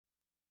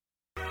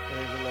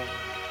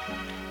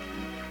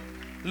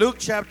Luke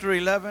chapter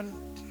 11,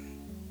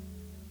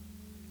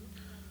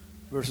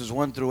 verses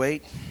 1 through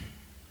 8.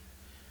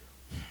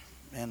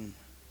 And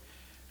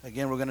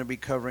again, we're going to be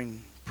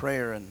covering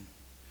prayer. And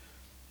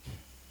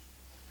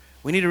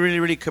we need to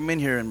really come in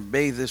here and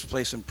bathe this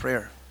place in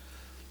prayer.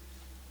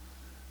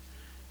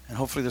 And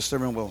hopefully the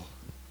sermon will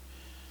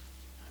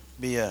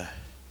be a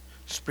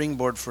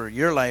springboard for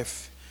your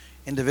life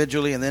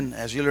individually. And then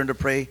as you learn to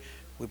pray,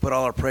 we put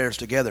all our prayers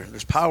together.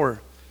 There's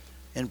power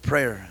in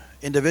prayer,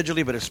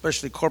 individually, but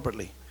especially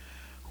corporately.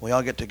 We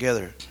all get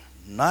together,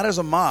 not as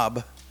a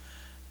mob,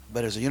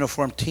 but as a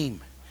uniform team.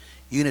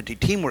 Unity,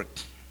 teamwork,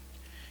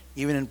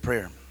 even in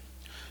prayer.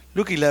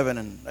 Luke 11,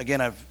 and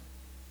again, I've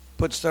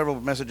put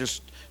several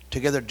messages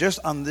together just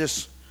on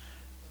this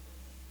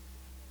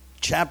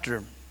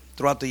chapter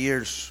throughout the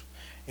years,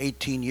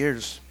 18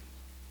 years.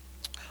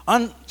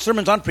 On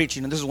sermons on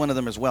preaching, and this is one of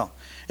them as well.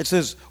 It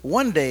says,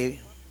 one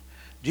day,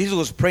 Jesus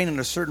was praying in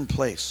a certain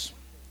place.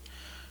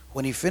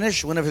 When he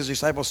finished, one of his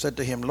disciples said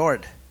to him,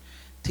 Lord,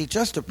 teach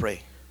us to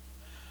pray,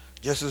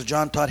 just as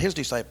John taught his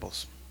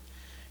disciples.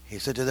 He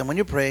said to them, when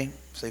you pray,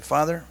 say,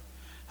 Father,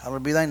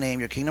 hallowed be thy name,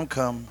 your kingdom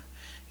come.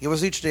 Give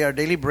us each day our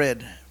daily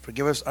bread.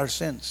 Forgive us our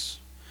sins,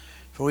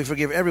 for we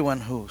forgive everyone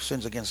who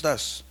sins against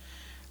us.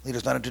 Lead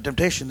us not into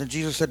temptation. Then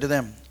Jesus said to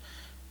them,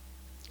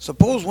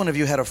 suppose one of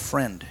you had a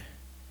friend,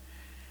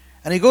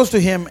 and he goes to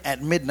him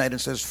at midnight and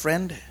says,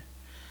 friend,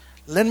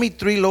 lend me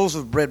 3 loaves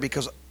of bread,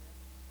 because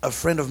a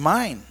friend of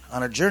mine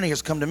on a journey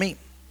has come to me,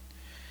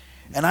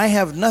 and I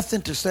have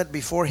nothing to set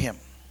before him.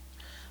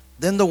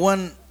 Then the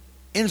one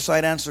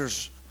inside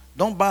answers,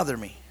 don't bother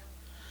me.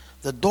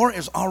 The door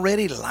is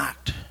already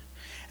locked,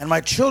 and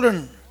my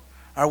children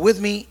are with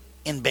me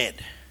in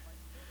bed.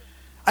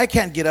 I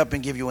can't get up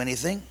and give you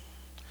anything.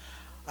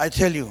 I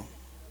tell you,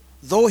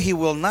 though he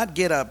will not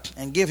get up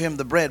and give him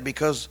the bread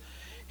because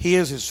he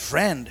is his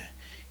friend,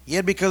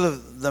 yet because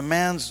of the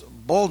man's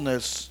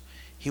boldness,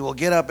 he will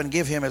get up and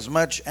give him as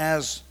much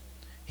as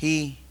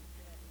he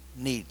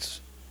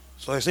needs.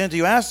 So I say unto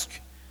you, ask,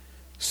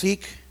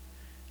 seek,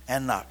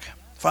 and knock.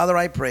 Father,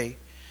 I pray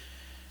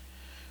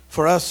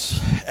for us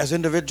as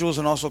individuals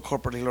and also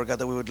corporately, Lord God,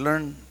 that we would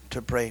learn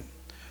to pray.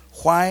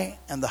 Why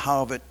and the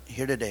how of it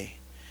here today.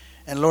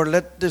 And Lord,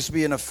 let this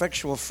be an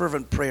effectual,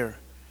 fervent prayer.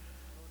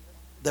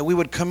 That we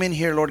would come in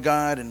here, Lord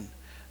God, and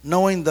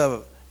knowing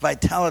the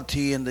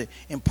vitality and the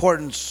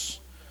importance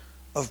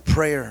of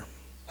prayer.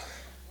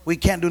 We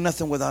can't do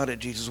nothing without it,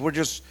 Jesus. We're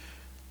just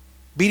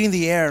beating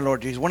the air,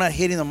 Lord Jesus. We're not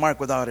hitting the mark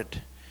without it.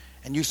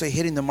 And you say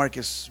hitting the mark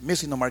is,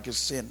 missing the mark is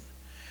sin.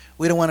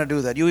 We don't want to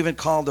do that. You even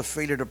called the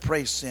failure to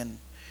pray sin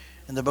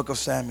in the book of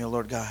Samuel,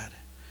 Lord God.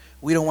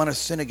 We don't want to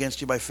sin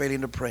against you by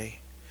failing to pray.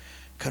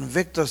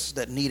 Convict us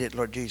that need it,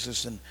 Lord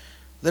Jesus. And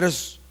let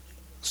us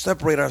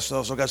separate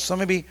ourselves, Lord God. So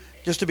maybe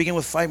just to begin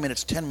with 5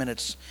 minutes, 10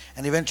 minutes,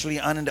 and eventually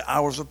on into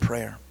hours of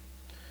prayer.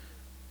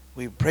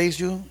 We praise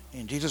you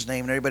in Jesus'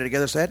 name. And everybody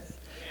together said,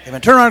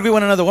 amen. Turn around and greet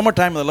one another one more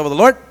time in the love of the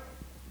Lord.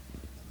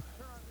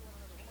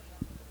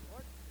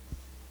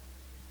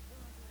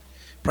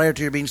 Prior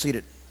to your being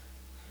seated.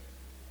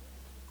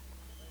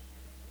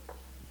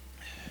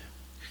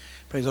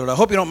 Praise the Lord. I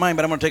hope you don't mind,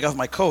 but I'm going to take off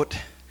my coat.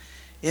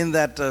 In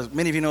that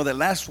many of you know that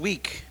last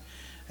week,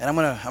 and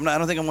I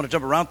don't think I'm going to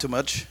jump around too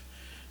much.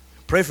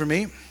 Pray for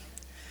me.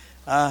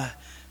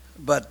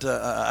 But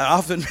I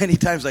often, many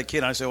times I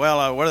kid, I say,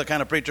 well, we're the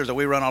kind of preachers that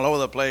we run all over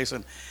the place.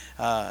 And,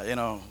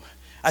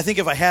 I think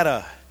if I had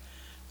a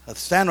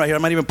stand right here, I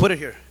might even put it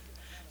here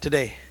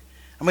today.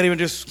 I might even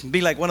just be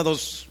like one of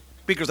those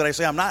speakers that I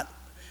say I'm not,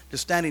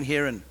 just standing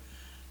here and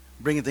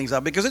bringing things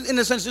out. Because in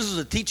a sense, this is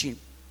a teaching.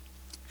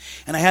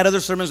 And I had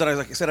other sermons that,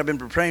 like I said, I've been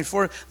preparing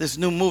for this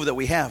new move that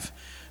we have.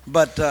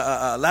 But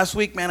last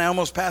week, man, I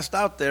almost passed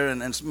out there,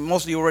 and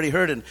most of you already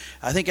heard. And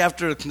I think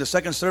after the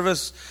second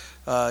service,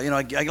 I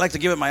like to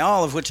give it my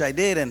all, of which I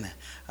did. And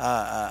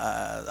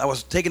I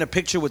was taking a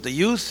picture with the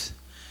youth,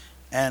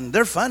 and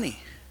they're funny.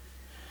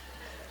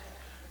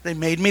 They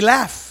made me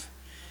laugh.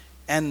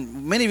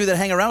 And many of you that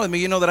hang around with me,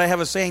 you know that I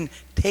have a saying,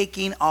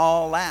 taking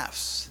all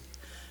laughs.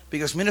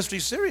 Because ministry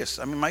is serious.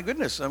 I mean, my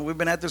goodness, we've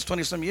been at this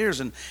 20-some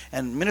years, and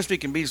ministry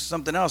can be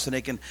something else, and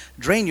it can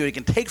drain you, it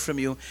can take from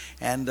you,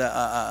 and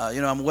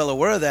I'm well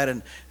aware of that.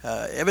 And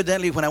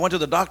evidently, when I went to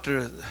the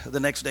doctor the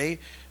next day,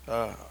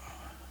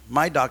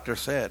 my doctor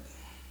said,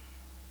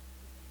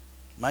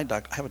 I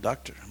have a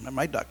doctor. I'm not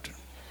my doctor.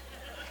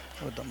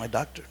 My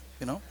doctor,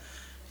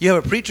 You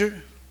have a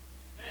preacher.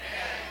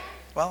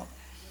 Well,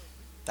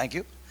 thank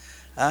you.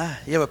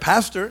 You have a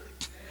pastor.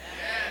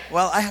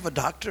 Well, I have a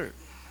doctor.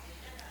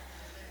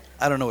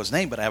 I don't know his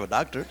name, but I have a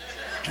doctor.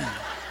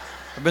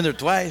 I've been there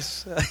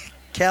twice.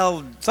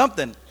 Cal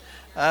something.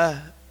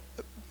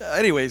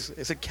 Anyways,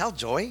 is it Cal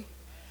Joy?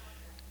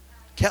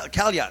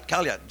 Calyot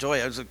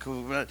Joy.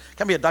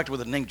 Can't be a doctor with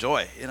a name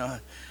Joy,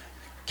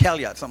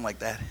 Calyot, something like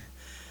that.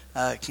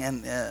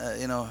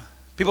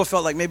 People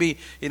felt like maybe,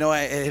 it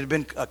had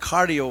been a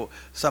cardio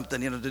something,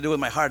 to do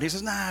with my heart. He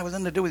says, nah, it was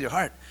nothing to do with your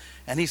heart.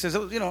 And he says,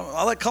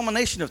 all that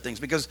culmination of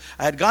things, because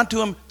I had gone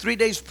to him 3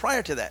 days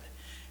prior to that.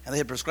 And they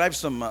had prescribed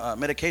some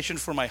medication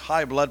for my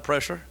high blood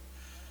pressure.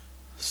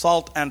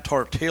 salt and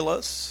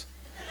tortillas.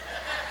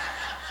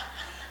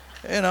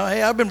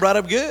 Hey, I've been brought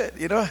up good,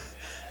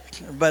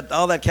 But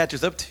all that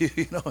catches up to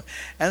you,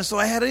 And so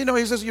I had,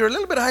 he says, you're a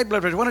little bit high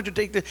blood pressure. Why don't you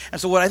take this?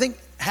 And so what I think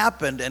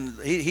happened, and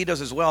he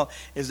does as well,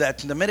 is that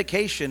the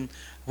medication,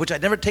 which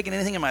I'd never taken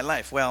anything in my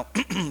life, well,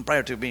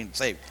 prior to being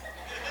saved.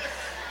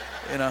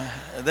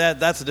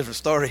 That's a different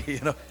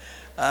story,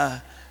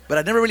 But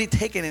I'd never really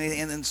taken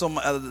anything. And so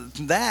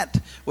that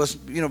was,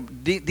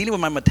 dealing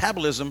with my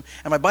metabolism,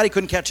 and my body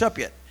couldn't catch up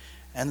yet.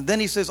 And then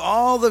he says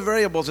all the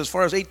variables as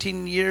far as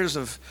 18 years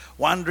of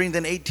wandering,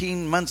 then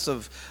 18 months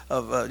of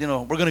we're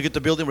going to get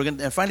the building,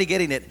 and finally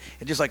getting it,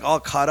 it just like all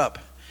caught up.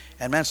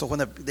 And man, so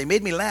when they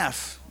made me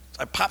laugh,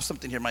 I popped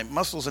something here, my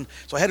muscles, and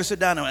so I had to sit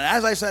down. And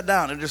as I sat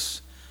down, I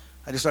just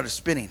started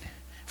spinning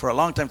for a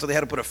long time. So they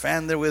had to put a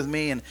fan there with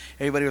me, and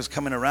everybody was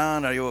coming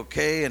around. Are you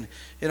okay? And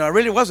I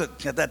really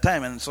wasn't at that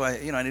time, and so I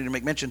needed to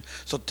make mention.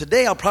 So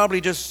today I'll probably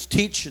just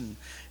teach and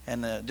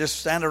just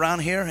stand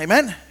around here.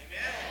 Amen.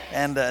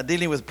 And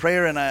dealing with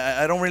prayer, and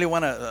I don't really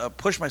want to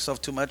push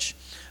myself too much,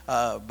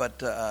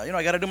 but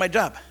I got to do my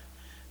job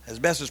as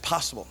best as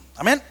possible.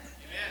 Amen?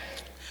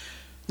 Amen.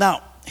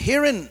 Now,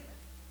 here in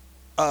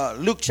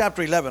Luke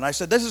chapter 11, I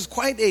said this is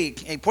quite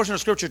a portion of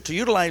Scripture to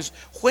utilize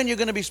when you're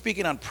going to be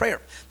speaking on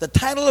prayer. The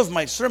title of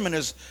my sermon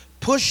is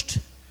Pushed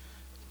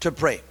to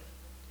Pray.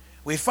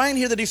 We find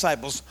here the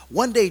disciples.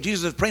 One day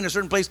Jesus is praying in a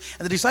certain place,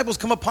 and the disciples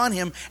come upon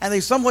him, and they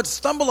somewhat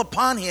stumble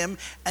upon him,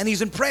 and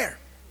he's in prayer.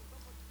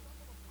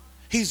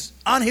 He's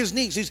on his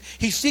knees.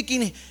 He's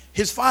seeking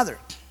his Father.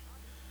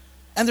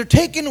 And they're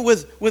taken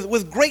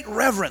with great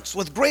reverence,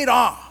 with great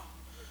awe.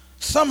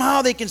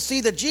 Somehow they can see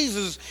that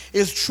Jesus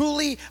is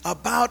truly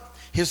about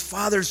his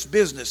Father's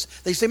business.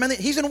 They say, man,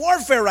 he's in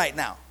warfare right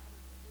now.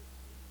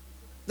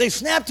 They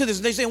snap to this,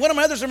 and they say, in one of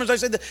my other sermons, I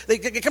said, they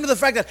come to the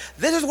fact that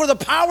this is where the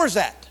power's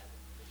at.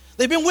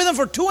 They've been with him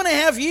for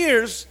 2.5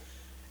 years,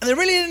 and they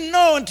really didn't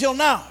know until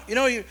now.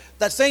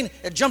 That saying,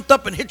 it jumped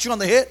up and hit you on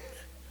the head.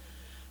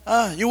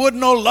 You wouldn't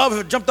know love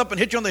if it jumped up and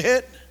hit you on the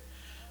head.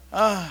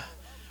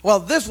 Well,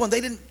 this one,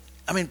 they didn't.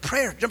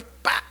 Prayer, jump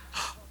back.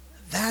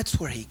 That's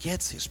where he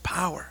gets his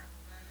power.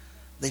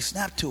 They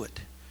snap to it.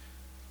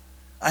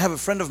 I have a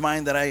friend of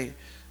mine that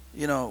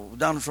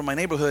down from my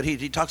neighborhood,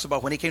 he talks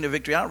about when he came to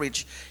Victory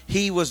Outreach,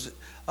 he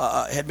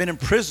had been in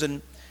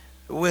prison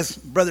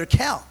with Brother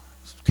Cal.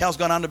 Cal's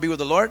gone on to be with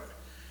the Lord.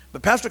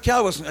 But Pastor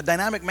Cal was a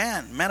dynamic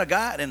man of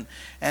God,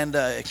 and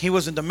he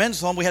was in the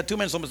men's home. We had 2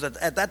 men's homes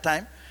at that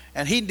time.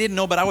 And he didn't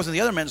know, but I was in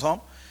the other men's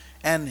home.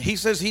 And he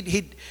says they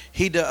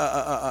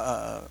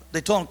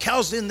told him,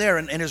 Cal's in there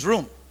in his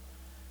room.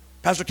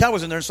 Pastor Cal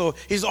was in there. So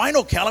he said, I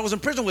know Cal. I was in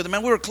prison with him,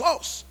 man. We were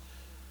close.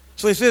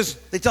 So he says,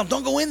 they tell him,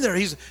 don't go in there.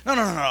 He's, no.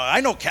 I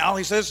know Cal,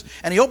 he says.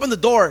 And he opened the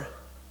door,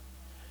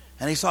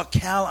 and he saw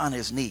Cal on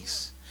his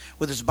knees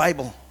with his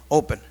Bible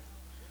open.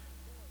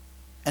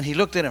 And he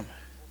looked at him.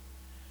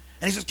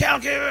 And he says, Cal,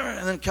 give him.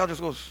 And then Cal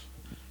just goes,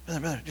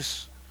 brother,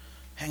 just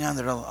hang on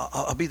there.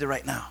 I'll be there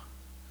right now.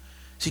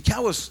 See,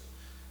 Cal was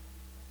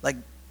like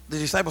the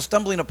disciple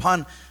stumbling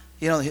upon,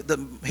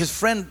 his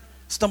friend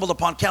stumbled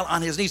upon Cal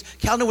on his knees.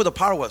 Cal knew where the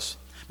power was.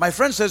 My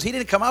friend says he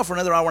didn't come out for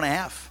another hour and a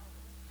half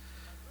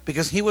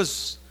because he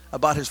was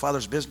about his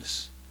Father's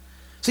business.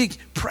 See,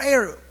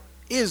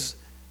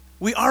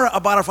 we are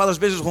about our Father's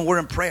business when we're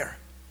in prayer.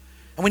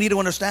 And we need to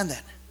understand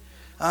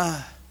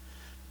that.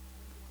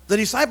 The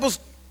disciples,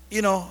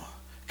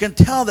 can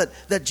tell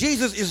that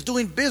Jesus is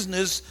doing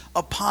business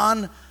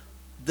upon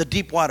the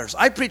deep waters.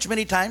 I preach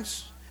many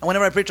times. And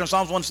whenever I preach on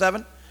Psalms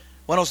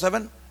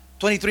 107,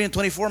 23 and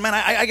 24, man,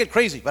 I get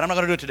crazy, but I'm not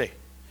going to do it today.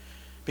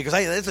 Because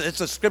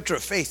it's a scripture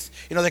of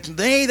faith.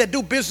 They that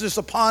do business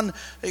upon,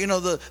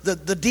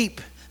 the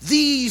deep,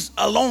 these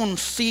alone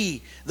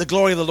see the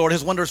glory of the Lord,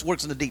 his wondrous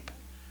works in the deep.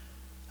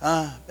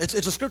 It's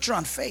a scripture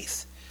on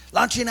faith,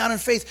 launching out in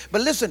faith.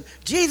 But listen,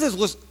 Jesus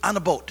was on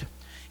a boat.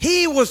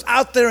 He was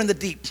out there in the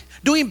deep,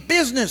 doing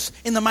business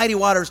in the mighty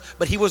waters,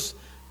 but he was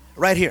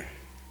right here.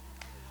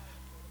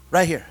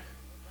 Right here.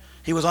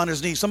 He was on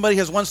his knees. Somebody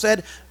has once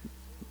said,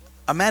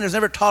 a man is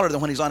never taller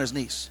than when he's on his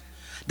knees.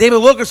 David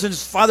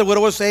Wilkerson's father would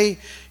always say,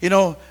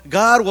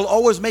 God will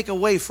always make a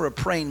way for a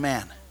praying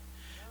man.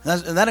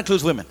 And that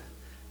includes women.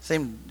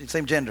 Same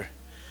gender.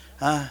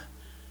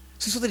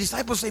 So the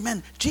disciples say,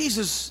 man,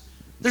 Jesus,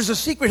 there's a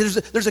secret.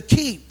 There's a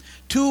key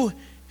to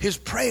his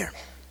prayer.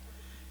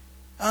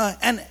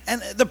 And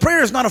the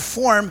prayer is not a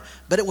form,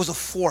 but it was a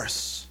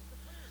force.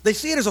 They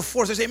see it as a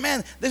force. They say,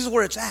 man, this is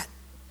where it's at.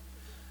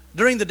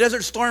 During the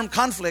Desert Storm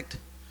conflict,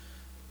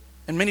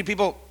 and many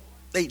people,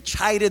 they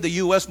chided the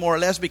U.S. more or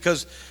less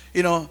because,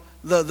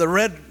 the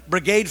Red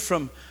Brigade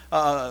from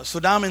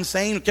Saddam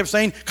Hussein kept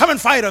saying, come and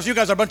fight us, you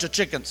guys are a bunch of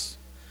chickens.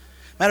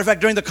 Matter of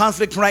fact, during the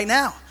conflict right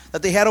now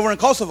that they had over in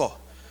Kosovo,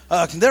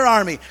 their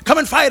army, come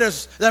and fight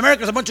us, the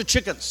Americans are a bunch of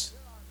chickens.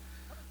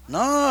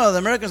 No, the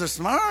Americans are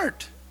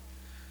smart.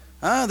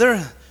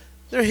 They're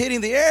hitting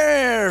the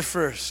air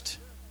first.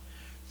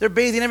 They're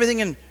bathing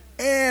everything in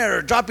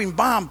air, dropping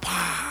bomb,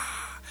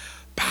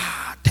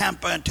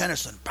 Tampa and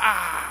Tennyson,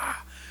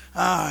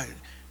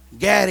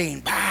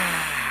 Gadding,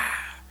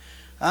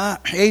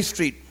 A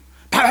Street.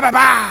 Bah, bah,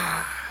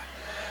 bah,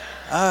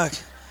 bah.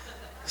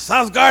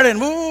 South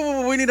Garden.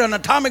 Ooh, we need an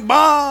atomic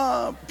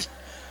bomb.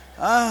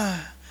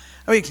 I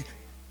mean,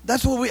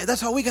 that's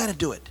how we got to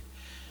do it.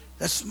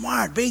 That's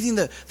smart. Bathing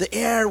the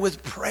air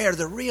with prayer,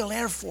 the real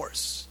Air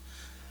Force.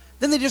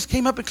 Then they just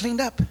came up and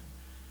cleaned up.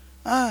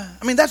 I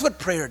mean, that's what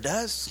prayer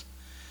does.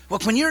 Well,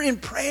 when you're in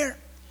prayer,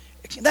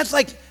 that's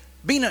like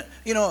being the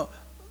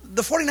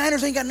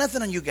 49ers ain't got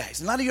nothing on you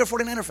guys. A lot of you are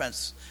 49er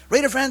fans.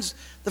 Raider fans,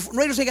 the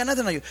Raiders ain't got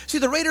nothing on you. See,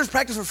 the Raiders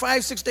practice for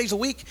 5-6 days a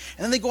week,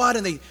 and then they go out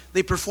and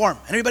they perform.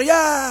 And everybody,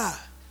 yeah.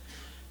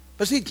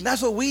 But see,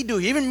 that's what we do.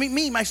 Even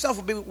me,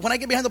 myself, when I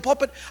get behind the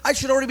pulpit, I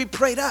should already be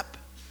prayed up.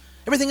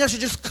 Everything else should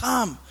just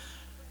come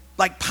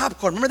like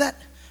popcorn. Remember that?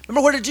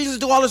 Remember where did Jesus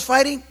do all his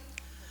fighting?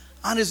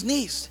 On his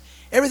knees.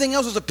 Everything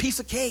else was a piece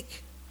of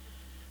cake.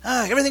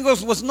 Everything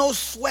was no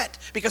sweat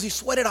because he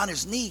sweated on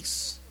his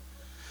knees.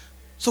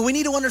 So we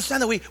need to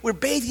understand that we're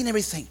bathing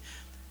everything.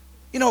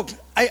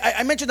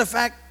 I mentioned the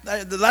fact,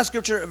 the last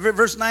scripture,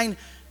 verse 9,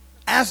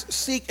 ask,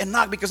 seek, and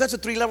knock, because that's the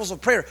 3 levels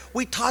of prayer.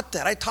 We taught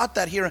that. I taught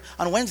that here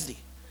on Wednesday.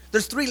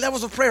 There's 3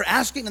 levels of prayer.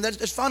 Asking, and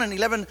it's found in Luke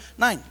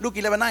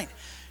 11:9.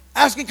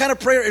 Asking kind of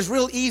prayer is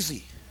real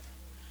easy.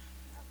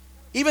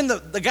 Even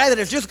the guy that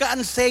has just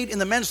gotten saved in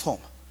the men's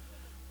home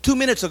 2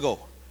 minutes ago.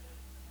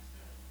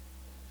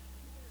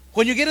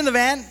 When you get in the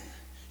van,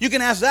 you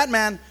can ask that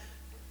man,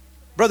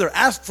 brother,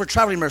 ask for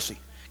traveling mercy.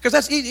 Because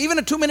that's even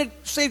a 2-minute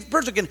saved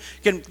person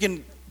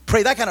can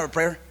pray that kind of a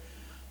prayer.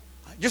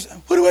 Just,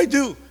 what do I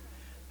do?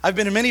 I've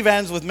been in many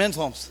vans with men's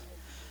homes.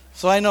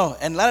 So I know.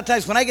 And a lot of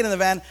times when I get in the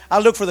van,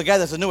 I'll look for the guy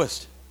that's the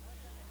newest.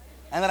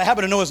 And then I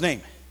happen to know his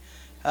name.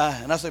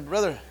 And I'll say,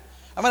 brother,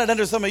 I might have done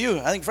it to some of you.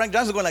 I think Frank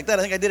Johnson's going like that.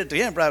 I think I did it to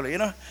him probably,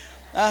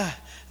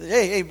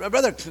 Hey,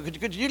 brother,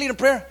 could you lead a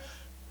prayer?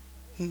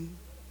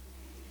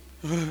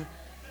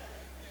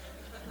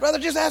 Brother,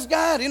 just ask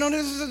God.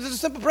 This is a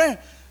simple prayer.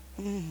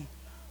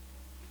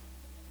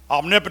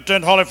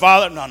 Omnipotent, Holy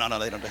Father. No,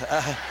 they don't do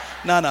it.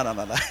 No.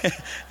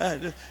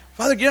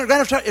 Father,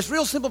 it's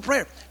real simple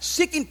prayer.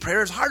 Seeking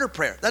prayer is harder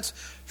prayer. That's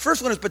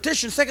first one is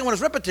petition. Second one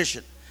is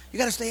repetition. You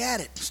got to stay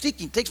at it.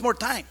 Seeking takes more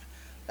time.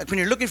 Like when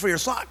you're looking for your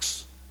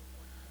socks.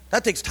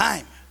 That takes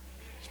time.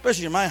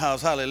 Especially in my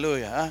house.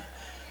 Hallelujah.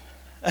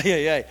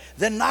 Yeah.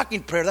 Then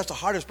knocking prayer, that's the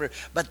hardest prayer.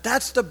 But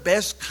that's the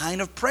best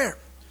kind of prayer.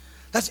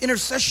 That's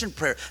intercession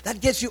prayer.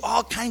 That gets you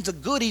all kinds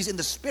of goodies in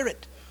the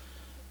spirit.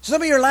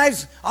 Some of your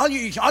lives, all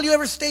you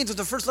ever stays is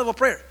the first level of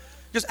prayer.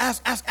 Just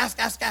ask.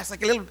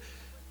 Like a little,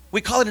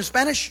 we call it in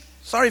Spanish.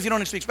 Sorry if you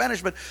don't speak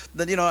Spanish, but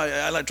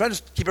I try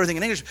to keep everything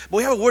in English. But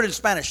we have a word in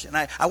Spanish, and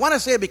I want to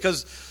say it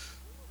because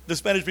the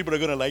Spanish people are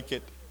going to like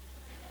it.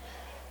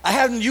 I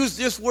haven't used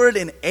this word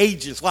in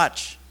ages.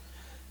 Watch.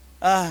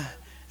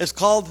 It's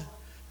called,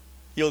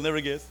 you'll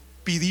never guess,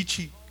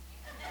 pidichi.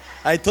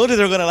 I told you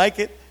they were going to like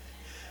it.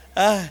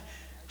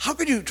 How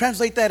could you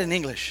translate that in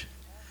English?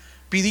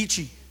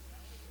 Pidichi.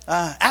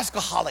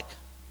 Askaholic.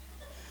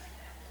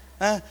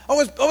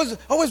 Always,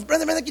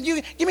 brother, can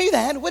you give me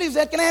that? What is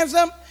that? Can I have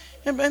some?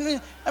 I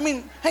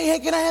mean, hey,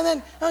 can I have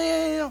that? Oh,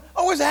 yeah.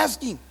 Always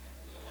asking.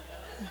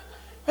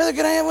 Brother,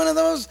 can I have one of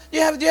those? Do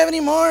you have any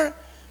more?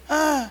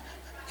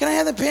 Can I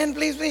have the pen,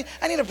 please?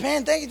 I need a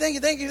pen. Thank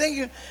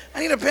you. I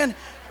need a pen.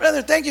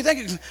 Brother, thank you.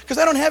 Because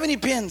I don't have any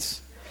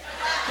pens.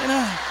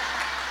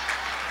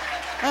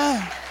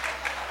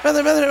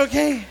 Brother,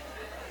 okay.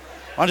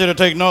 I want you to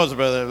take notes,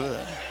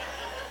 brother.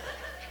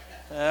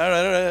 All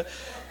right.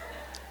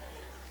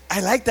 I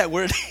like that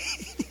word.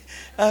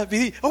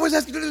 Always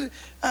ask,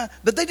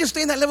 but they just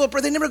stay in that level of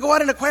prayer. They never go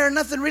out and acquire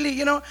nothing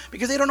really,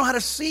 because they don't know how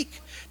to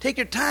seek. Take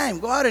your time.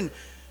 Go out and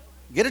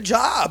get a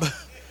job.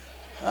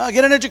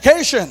 Get an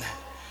education.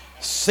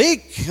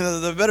 Seek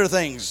the better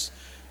things.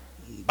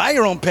 Buy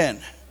your own pen.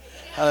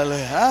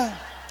 Hallelujah.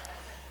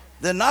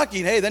 Then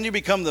knocking, hey, then you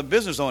become the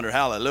business owner.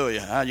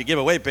 Hallelujah. You give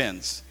away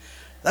pens.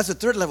 That's the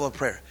 3rd level of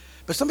prayer.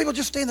 But some people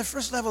just stay in the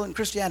 1st level in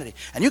Christianity.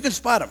 And you can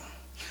spot them.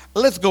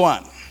 Let's go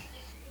on.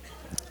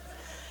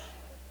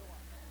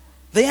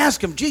 They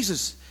ask him,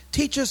 Jesus,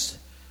 teach us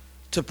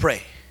to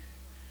pray.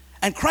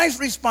 And Christ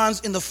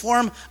responds in the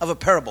form of a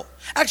parable.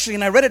 Actually,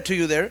 and I read it to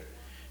you there,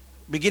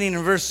 beginning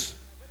in verse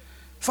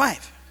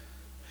 5.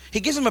 He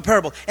gives them a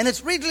parable. And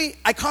it's really,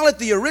 I call it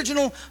the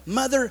original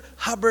Mother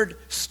Hubbard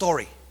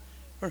story.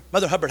 Or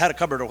Mother Hubbard had a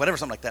cupboard or whatever,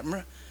 something like that.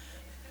 Remember?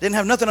 Didn't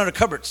have nothing under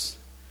cupboards.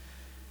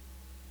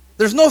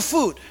 There's no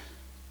food.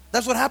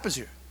 That's what happens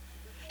here.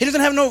 He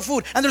doesn't have no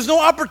food. And there's no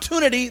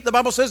opportunity, the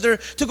Bible says there,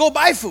 to go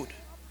buy food.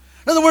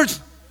 In other words,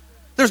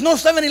 there's no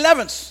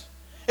 7-Elevens.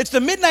 It's the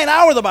midnight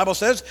hour, the Bible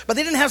says, but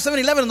they didn't have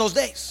 7-Eleven in those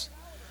days.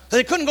 So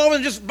they couldn't go over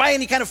and just buy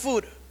any kind of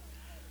food.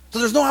 So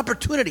there's no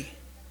opportunity.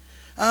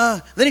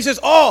 Then he says,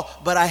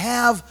 but I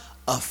have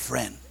a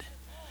friend.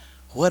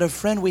 What a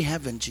friend we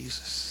have in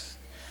Jesus.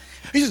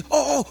 He says,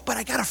 but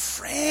I got a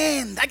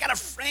friend. I got a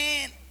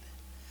friend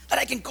that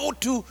I can go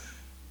to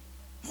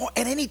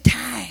at any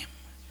time.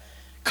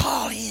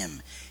 Call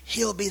him.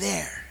 He'll be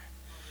there.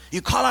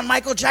 You call on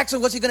Michael Jackson,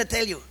 what's he going to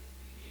tell you?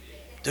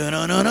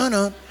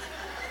 No.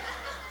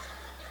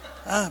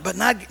 But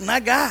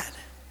not God.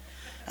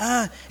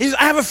 He says,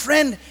 I have a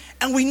friend,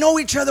 and we know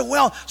each other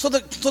well. So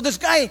this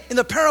guy in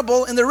the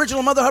parable, in the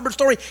original Mother Hubbard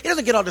story, he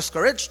doesn't get all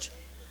discouraged.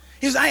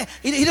 He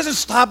doesn't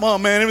stop. Oh,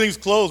 man, everything's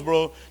closed,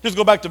 bro. Just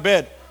go back to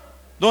bed.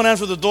 Don't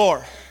answer the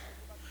door.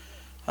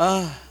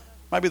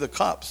 Might be the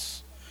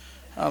cops.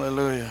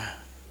 Hallelujah.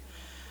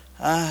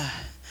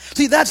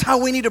 See, that's how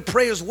we need to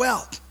pray as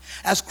well,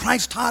 as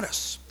Christ taught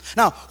us.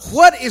 Now,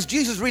 what is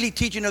Jesus really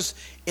teaching us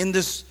in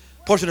this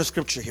portion of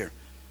Scripture here?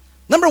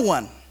 Number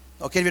one,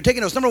 okay, if you're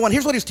taking notes, number one,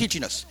 here's what he's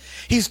teaching us.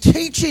 He's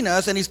teaching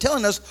us and he's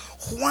telling us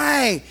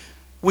why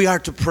we are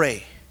to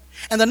pray.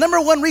 And the number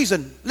one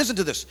reason, listen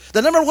to this,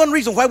 the number one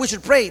reason why we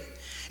should pray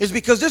is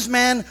because this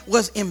man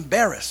was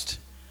embarrassed.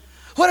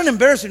 What an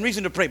embarrassing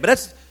reason to pray, but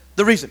that's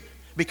the reason,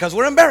 because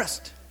we're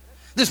embarrassed.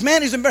 This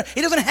man is embarrassed.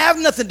 He doesn't have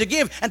nothing to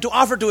give and to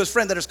offer to his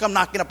friend that has come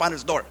knocking up on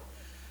his door.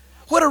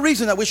 What a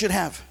reason that we should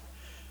have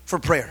for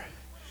prayer.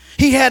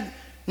 He had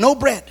no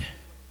bread,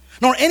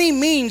 nor any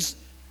means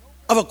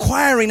of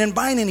acquiring and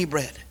buying any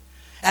bread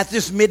at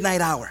this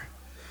midnight hour.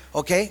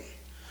 Okay?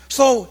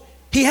 So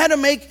he had to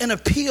make an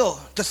appeal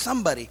to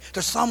somebody,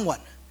 to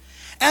someone.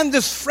 And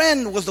this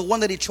friend was the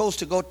one that he chose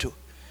to go to.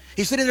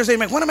 He's sitting there saying,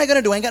 man, what am I going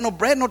to do? I ain't got no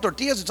bread, no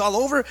tortillas. It's all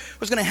over.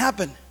 What's going to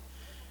happen?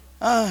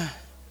 And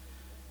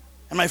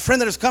my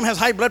friend that has come has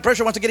high blood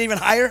pressure, wants to get even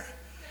higher.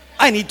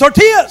 I need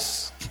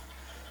tortillas.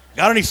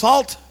 Got any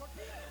salt?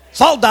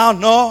 Salt down.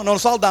 No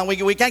salt down.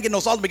 We can't get no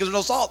salt because there's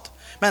no salt.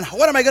 Man,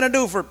 what am I going to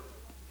do for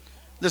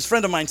this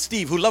friend of mine,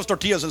 Steve, who loves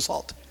tortillas and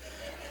salt?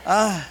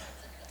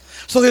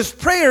 So his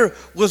prayer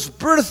was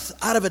birthed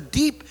out of a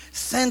deep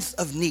sense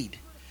of need.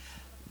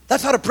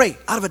 That's how to pray,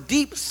 out of a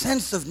deep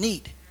sense of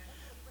need.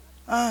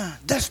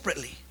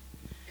 Desperately.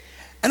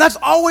 And that's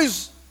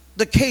always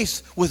the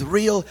case with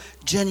real,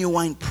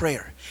 genuine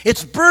prayer.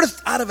 It's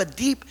birthed out of a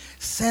deep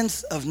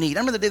sense of need. I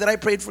remember the day that I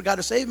prayed for God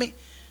to save me.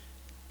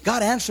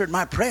 God answered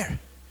my prayer.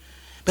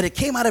 But it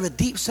came out of a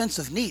deep sense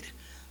of need.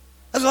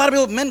 There's a lot of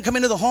people, men come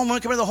into the home,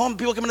 women come into the home,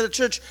 people come into the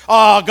church.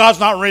 Oh, God's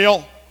not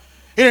real.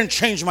 He didn't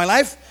change my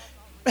life.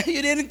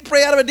 You didn't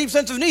pray out of a deep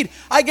sense of need.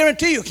 I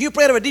guarantee you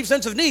pray out of a deep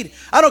sense of need.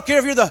 I don't care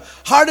if you're the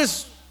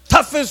hardest,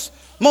 toughest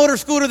motor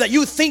scooter that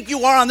you think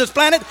you are on this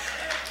planet.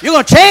 You're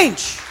going to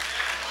change.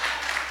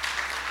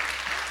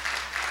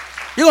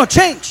 You're going to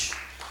change.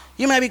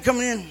 You might be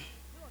coming in.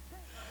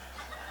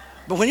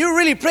 But when you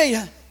really pray,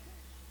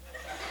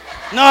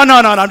 no,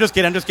 I'm just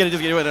kidding.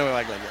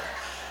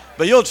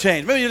 But you'll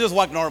change. Maybe you just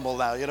walk normal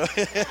now, you know.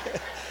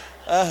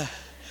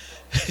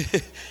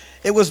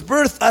 It was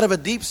birthed out of a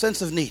deep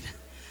sense of need.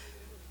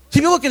 See,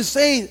 people can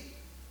say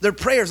their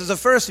prayers as a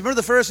Pharisee. Remember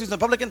the Pharisees and the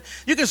publican?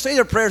 You can say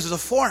their prayers as a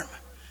form.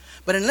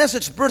 But unless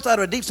it's birthed out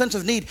of a deep sense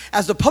of need,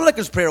 as the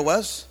publican's prayer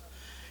was,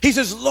 he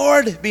says,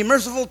 Lord, be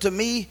merciful to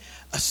me,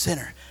 a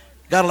sinner.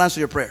 God will answer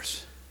your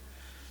prayers.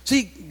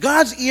 See,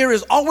 God's ear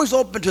is always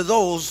open to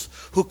those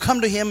who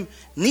come to him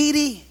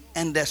needy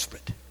and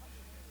desperate.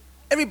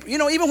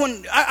 Even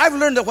when I've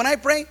learned that when I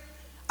pray,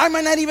 I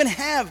might not even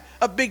have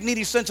a big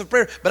needy sense of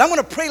prayer, but I'm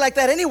going to pray like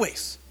that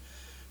anyways,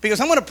 because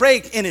I'm going to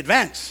pray in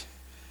advance,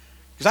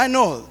 because I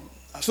know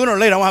sooner or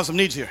later I will have some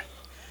needs here.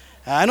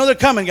 I know they're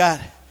coming,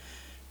 God.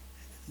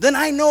 Then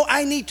I know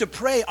I need to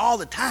pray all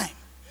the time.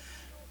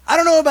 I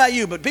don't know about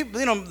you, but people,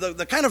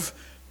 the kind of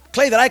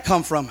clay that I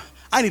come from,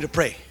 I need to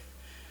pray.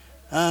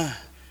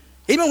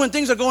 Even when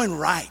things are going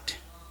right.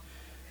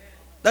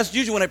 That's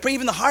usually when I pray,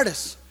 even the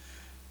hardest.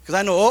 Because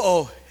I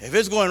know, if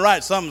it's going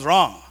right, something's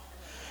wrong.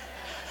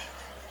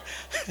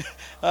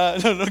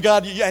 No,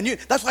 God,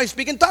 that's why I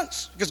speak in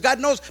tongues. Because God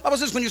knows, the Bible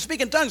says when you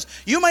speak in tongues,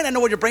 you might not know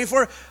what you're praying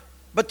for,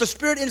 but the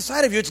Spirit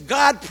inside of you, it's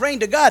God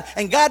praying to God,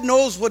 and God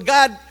knows what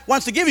God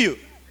wants to give you.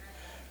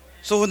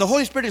 So when the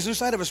Holy Spirit is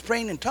inside of us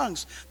praying in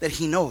tongues, that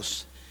he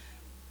knows.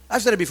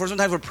 I've said it before,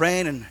 sometimes we're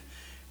praying,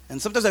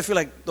 and sometimes I feel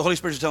like the Holy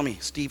Spirit is telling me,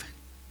 Steve,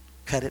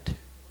 cut it.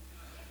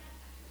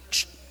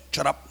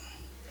 Shut up.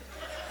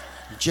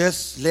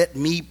 Just let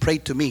me pray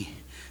to me.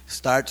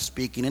 Start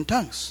speaking in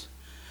tongues.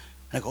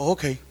 And I go,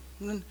 okay.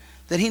 And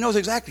then he knows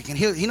exactly.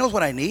 He knows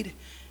what I need.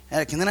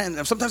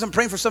 And sometimes I'm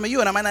praying for some of you,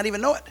 and I might not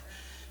even know it.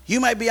 You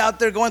might be out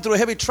there going through a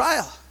heavy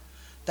trial.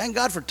 Thank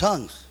God for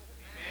tongues.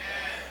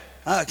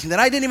 That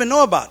I didn't even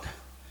know about.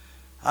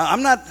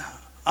 I'm not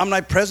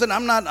omnipresent.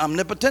 I'm not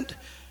omnipotent.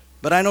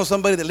 But I know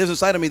somebody that lives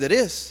inside of me that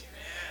is.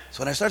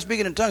 So when I start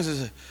speaking in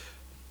tongues,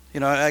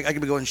 I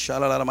could be going,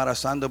 Shalala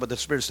Marasando, but the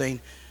Spirit's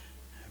saying,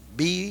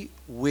 be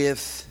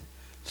with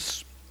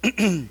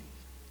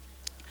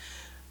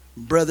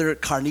Brother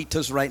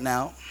Carnitas right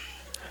now.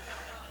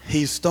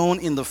 He's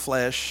stoned in the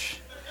flesh,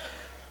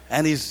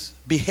 and he's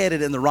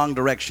beheaded in the wrong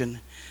direction.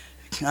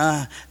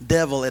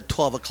 Devil at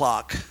 12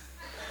 o'clock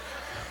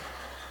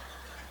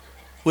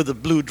with a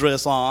blue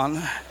dress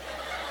on.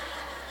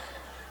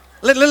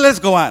 Let's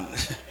go on.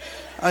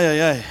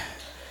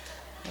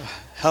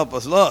 Help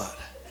us, Lord.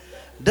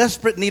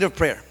 Desperate need of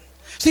prayer.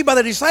 See, by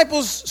the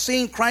disciples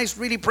seeing Christ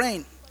really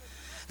praying,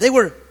 they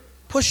were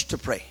pushed to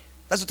pray.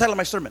 That's the title of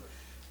my sermon.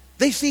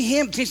 They see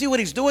him, they see what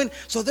he's doing,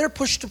 so they're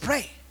pushed to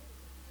pray.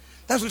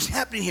 That's what's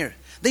happening here.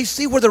 They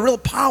see where the real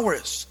power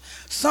is.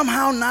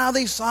 Somehow now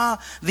they saw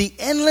the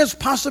endless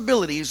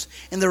possibilities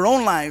in their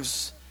own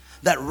lives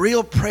that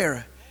real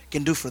prayer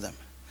can do for them.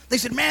 They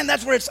said, man,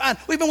 that's where it's on.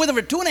 We've been with them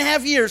for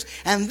 2.5 years,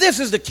 and this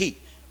is the key.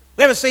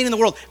 We have a saying in the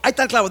world, I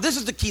thought, Claudio, this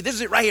is the key. This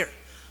is it right here.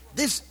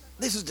 This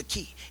is the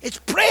key. It's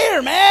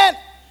prayer, man.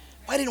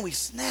 Why didn't we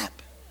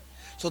snap?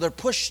 So they're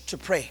pushed to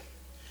pray.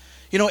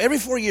 You know, every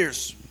 4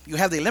 years, you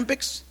have the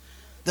Olympics,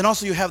 then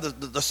also you have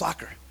the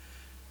soccer.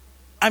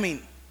 I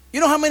mean, you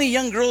know how many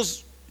young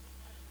girls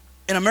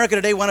in America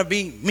today want to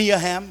be Mia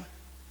Hamm?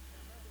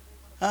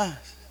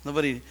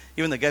 Nobody,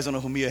 even the guys don't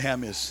know who Mia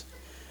Hamm is.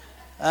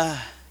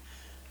 Hey,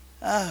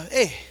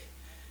 I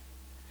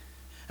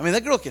mean,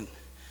 that girl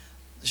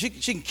she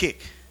can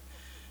kick.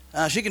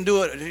 She can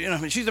do it, you know,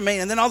 I mean, she's the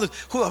main. And then how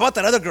about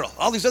that other girl?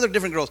 All these other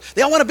different girls.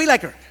 They all want to be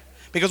like her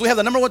because we have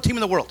the #1 team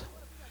in the world.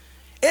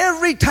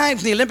 Every time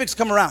the Olympics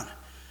come around,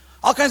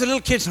 all kinds of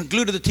little kids are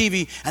glued to the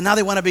TV, and now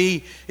they want to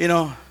be, you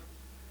know,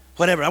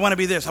 whatever. I want to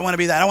be this. I want to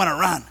be that. I want to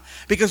run.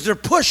 Because they're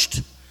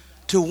pushed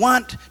to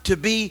want to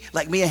be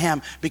like Mia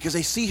Hamm because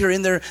they see her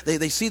in there.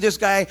 They see this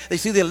guy. They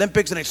see the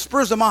Olympics, and it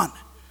spurs them on.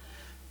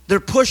 They're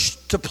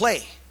pushed to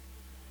play.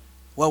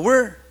 Well,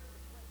 we're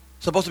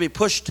supposed to be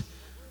pushed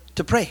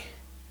to pray.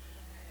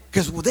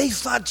 Because they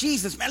saw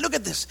Jesus. Man, look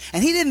at this.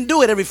 And he didn't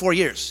do it every 4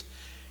 years.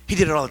 He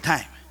did it all the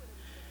time.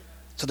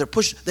 So they're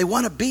pushed. They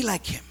want to be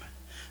like him.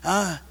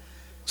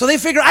 So they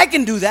figure, I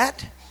can do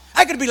that.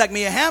 I could be like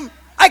Mia Hamm.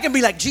 I can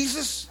be like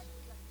Jesus.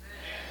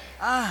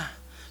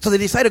 So they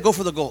decide to go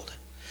for the gold.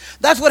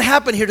 That's what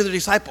happened here to the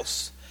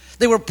disciples.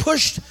 They were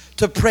pushed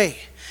to pray.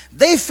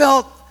 They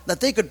felt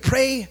that they could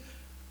pray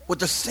with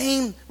the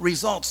same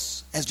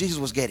results as Jesus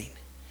was getting.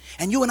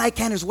 And you and I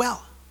can as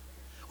well.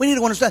 We need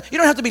to understand. You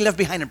don't have to be left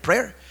behind in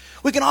prayer.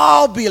 We can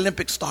all be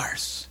Olympic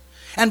stars.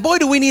 And boy,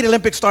 do we need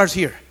Olympic stars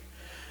here.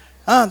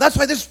 That's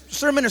why this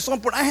sermon is so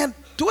important. I had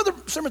 2 other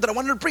sermons that I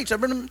wanted to preach.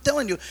 I've been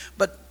telling you.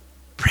 But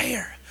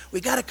prayer. We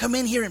got to come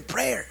in here in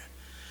prayer.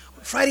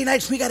 Friday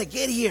nights, we got to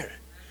get here.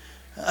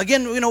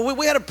 Again, you know,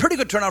 we had a pretty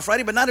good turnout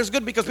Friday, but not as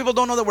good because people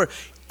don't know that we're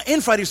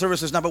in Friday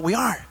services now, but we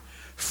are.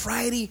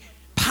 Friday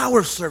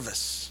power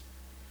service.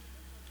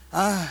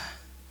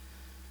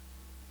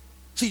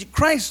 See,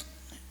 Christ,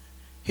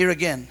 here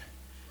again,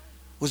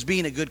 was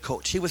being a good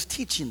coach. He was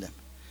teaching them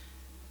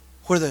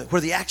where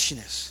the action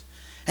is.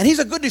 And he's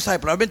a good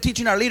disciple. I've been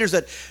teaching our leaders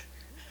that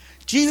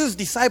Jesus'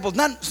 disciples,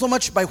 not so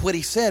much by what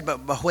he said,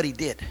 but by what he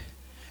did.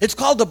 It's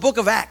called the book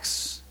of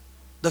Acts,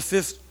 the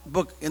 5th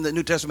book in the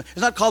New Testament.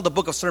 It's not called the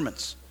book of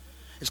sermons.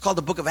 It's called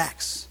the book of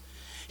Acts.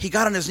 He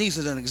got on his knees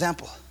as an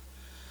example.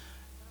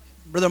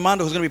 Brother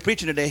Armando, who's going to be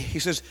preaching today, he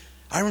says,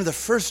 I remember the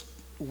first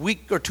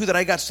week or 2 that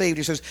I got saved,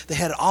 he says, they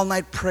had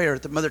all-night prayer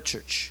at the mother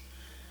church.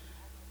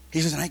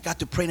 He says, and I got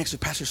to pray next to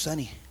Pastor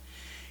Sonny.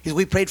 He said,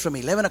 we prayed from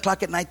 11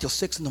 o'clock at night till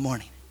 6 in the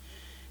morning.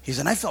 He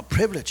said, and I felt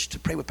privileged to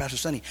pray with Pastor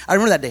Sonny. I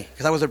remember that day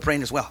because I was there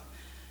praying as well.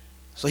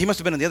 So he must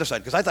have been on the other side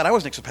because I thought I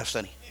was next to Pastor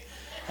Sonny.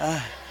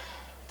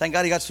 Thank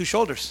God he got 2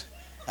 shoulders.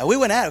 We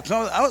went at it.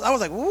 I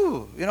was like,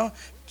 woo, you know.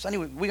 Sonny,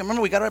 we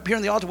remember we got up here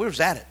on the altar. We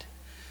were at it.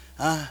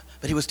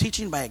 But he was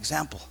teaching by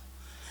example.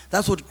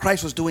 That's what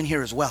Christ was doing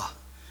here as well.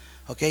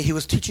 Okay, he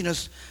was teaching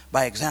us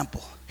by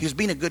example. He was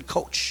being a good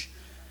coach.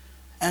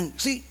 And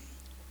see,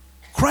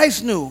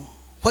 Christ knew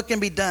what can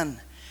be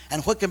done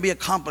and what can be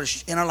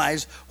accomplished in our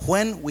lives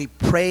when we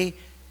pray,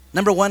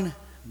 number 1,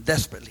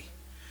 desperately.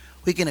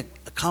 We can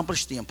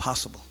accomplish the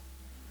impossible.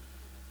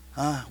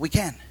 We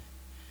can.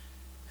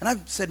 And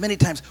I've said many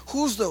times,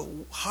 who's the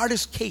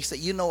hardest case that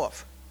you know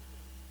of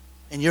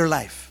in your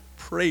life?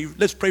 Pray.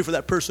 Let's pray for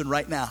that person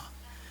right now.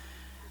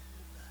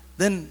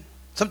 Then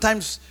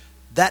sometimes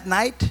that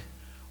night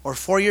or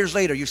 4 years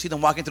later, you see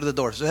them walking through the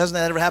doors. So hasn't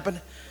that ever happened?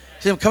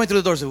 See them coming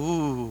through the doors.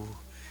 Ooh.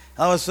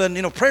 All of a sudden,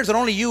 you know, prayers that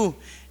only you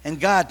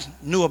and God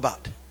knew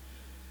about.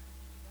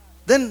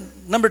 Then,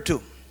 number 2,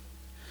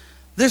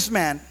 this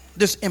man,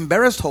 this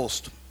embarrassed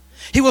host,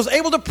 he was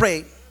able to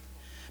pray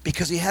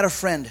because he had a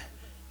friend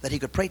that he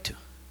could pray to.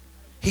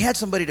 He had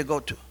somebody to go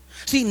to.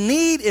 See,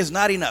 need is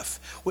not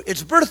enough.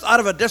 It's birthed out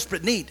of a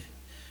desperate need.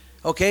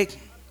 Okay?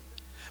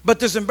 But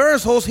this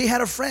embarrassed host, he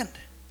had a friend.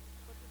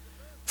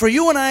 For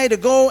you and I to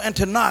go and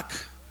to knock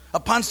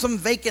upon some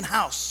vacant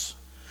house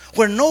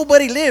where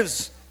nobody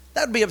lives,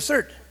 that would be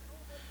absurd.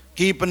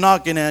 Keep a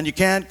knocking and you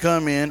can't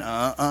come in.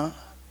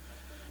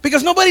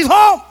 Because nobody's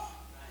home.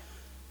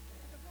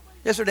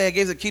 Yesterday I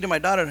gave the key to my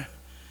daughter.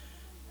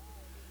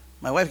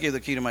 My wife gave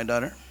the key to my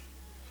daughter.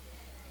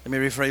 Let me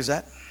rephrase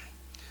that.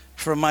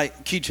 From my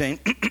keychain.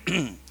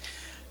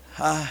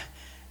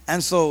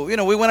 And so, you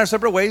know, we went our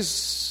separate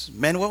ways.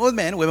 Men went with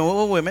men, women went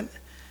with women.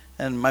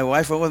 And my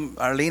wife went with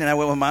Arlene and I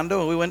went with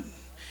Mando. And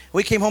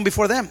we came home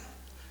before them.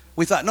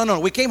 We thought, no,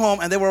 we came home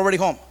and they were already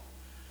home.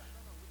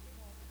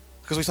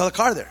 Because we saw the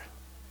car there.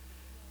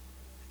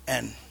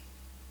 And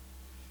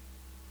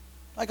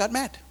I got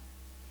mad.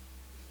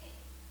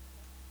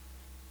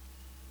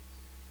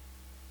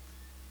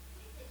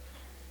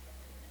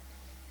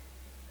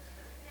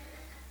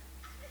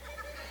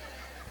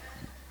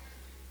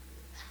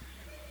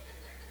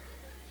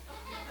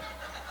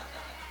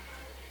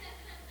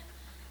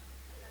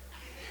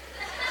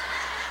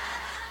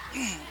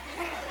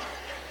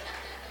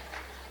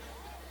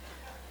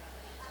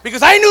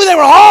 Because I knew they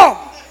were home.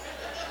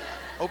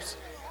 Oops.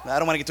 I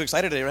don't want to get too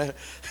excited today, right?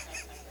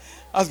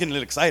 I was getting a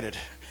little excited.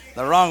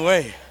 The wrong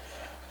way.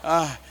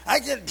 I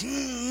just,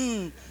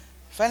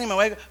 Fanny, my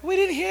wife, we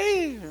didn't hear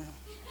you.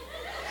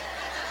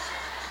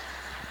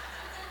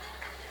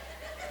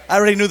 I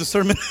already knew the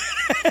sermon.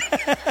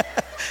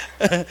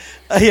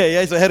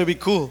 Yeah, so it had to be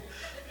cool.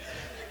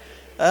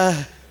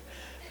 But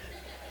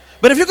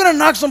if you're going to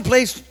knock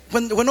someplace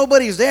when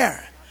nobody's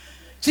there,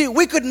 see,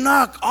 we could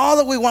knock all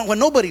that we want when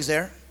nobody's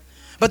there,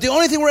 but the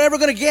only thing we're ever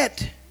going to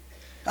get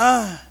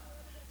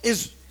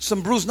is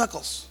some bruised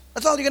knuckles.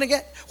 That's all you're going to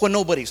get when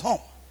nobody's home.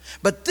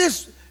 But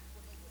this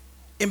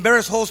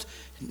embarrassed host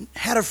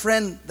had a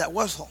friend that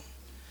was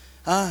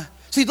home.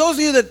 See, those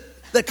of you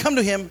that come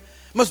to him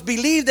must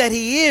believe that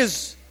he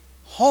is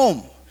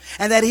home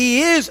and that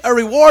he is a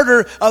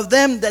rewarder of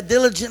them that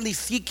diligently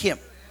seek him.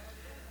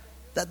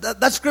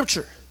 That's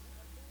scripture.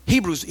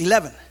 Hebrews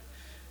 11.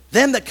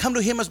 Them that come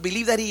to him must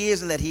believe that he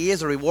is and that he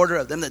is a rewarder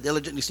of them that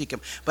diligently seek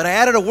him. But I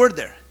added a word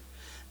there.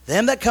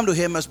 Them that come to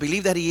him must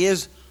believe that he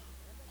is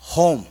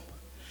home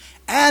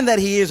and that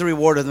he is a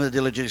rewarder of them that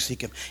diligently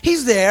seek him.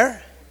 He's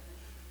there.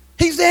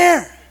 He's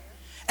there.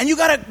 And you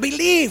got to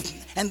believe,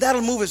 and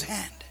that'll move his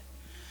hand.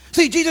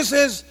 See, Jesus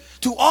says,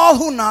 to all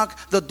who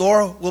knock, the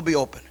door will be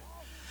open.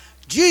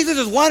 Jesus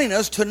is wanting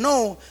us to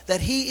know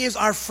that he is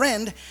our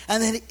friend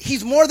and that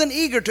he's more than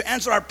eager to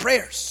answer our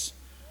prayers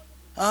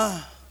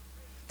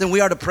than we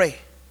are to pray.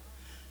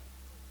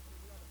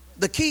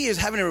 The key is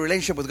having a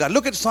relationship with God.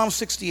 Look at Psalm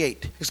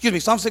 66.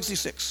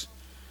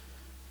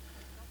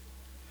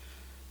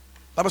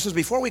 The Bible says,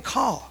 before we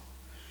call,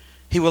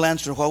 he will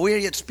answer. While we are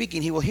yet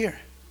speaking, he will hear.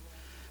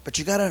 But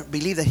you got to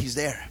believe that he's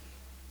there.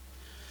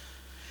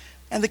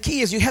 And the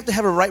key is you have to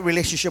have a right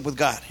relationship with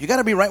God. You got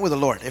to be right with the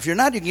Lord. If you're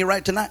not, you can get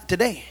right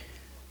today.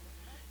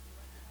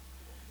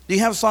 Do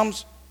you have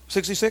Psalms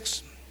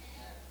 66?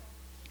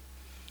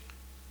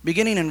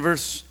 Beginning in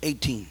verse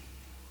 18.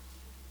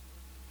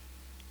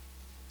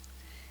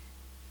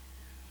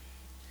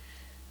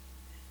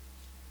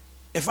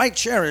 If I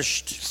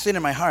cherished sin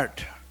in my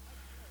heart,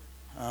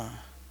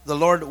 the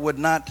Lord would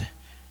not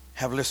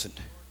have listened.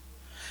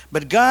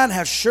 But God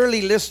has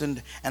surely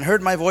listened and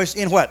heard my voice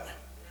in what?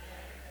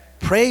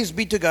 Praise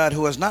be to God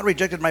who has not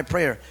rejected my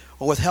prayer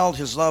or withheld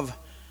his love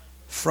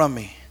from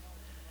me.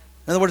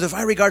 In other words, if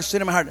I regard sin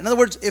in my heart, in other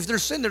words, if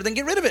there's sin there, then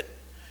get rid of it.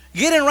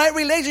 Get in right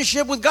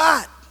relationship with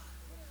God,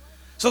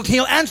 so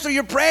he'll answer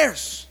your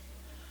prayers.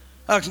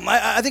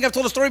 I think I've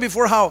told a story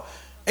before how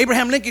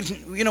Abraham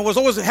Lincoln, was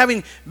always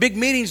having big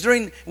meetings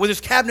with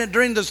his cabinet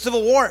during the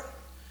Civil War.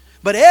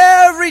 But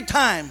every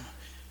time,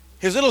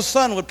 his little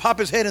son would pop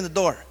his head in the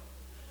door.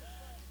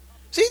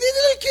 See, the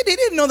little kid, he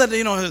didn't know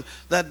that,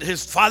 that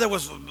his father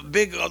was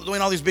big,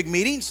 doing all these big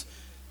meetings.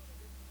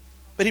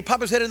 But he'd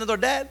pop his head in the door,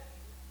 Dad.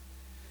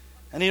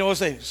 And he'd always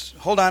say,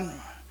 hold on.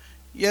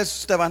 Yes,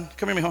 Esteban,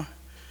 come here, mijo.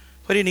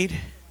 What do you need?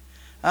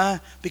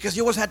 Because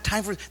he always had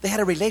time they had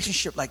a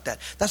relationship like that.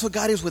 That's what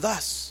God is with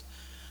us.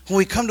 When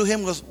we come to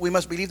him, we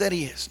must believe that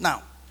he is.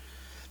 Now,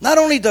 not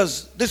only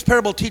does this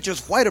parable teach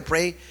us why to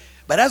pray,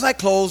 but as I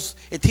close,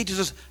 it teaches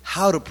us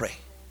how to pray.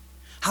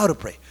 How to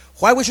pray.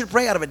 Why we should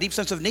pray? Out of a deep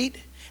sense of need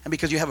and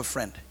because you have a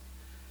friend.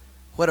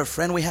 What a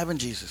friend we have in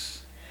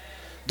Jesus.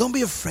 Don't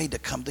be afraid to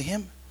come to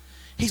him.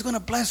 He's going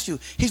to bless you.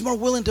 He's more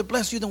willing to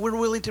bless you than we're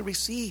willing to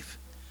receive.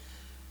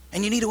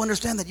 And you need to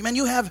understand that. Man,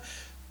 you have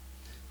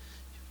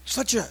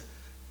such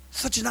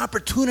an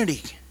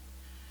opportunity.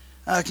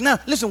 Now,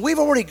 listen, we've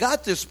already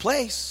got this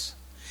place.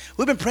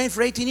 We've been praying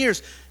for 18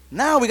 years.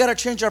 Now we got to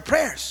change our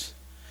prayers.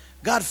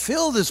 God,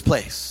 fill this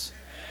place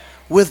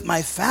with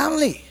my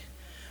family,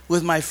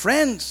 with my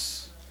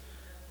friends,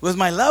 with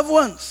my loved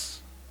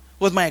ones,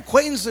 with my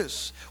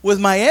acquaintances, with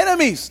my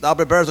enemies. Thou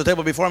preparest the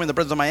table before me in the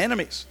presence of my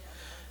enemies.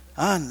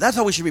 That's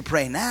how we should be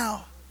praying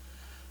now.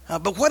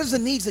 But what is the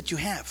needs that you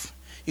have?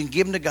 You can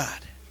give them to God.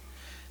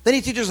 Then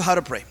he teaches us how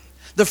to pray.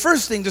 The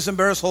first thing this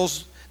embarrassed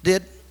host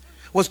did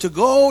was to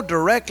go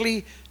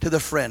directly to the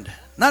friend,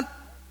 not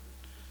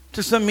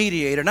to some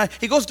mediator.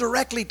 He goes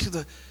directly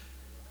to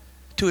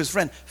his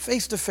friend,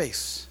 face to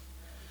face.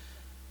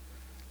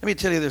 Let me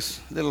tell you this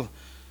little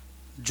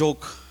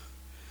joke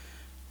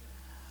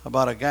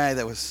about a guy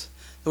there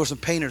were some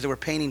painters that were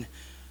painting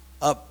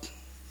up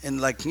in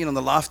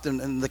the loft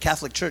in the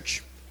Catholic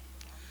Church.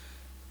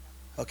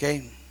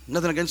 Okay,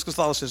 nothing against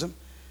Catholicism.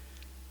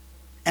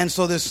 And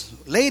so this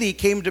lady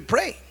came to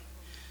pray.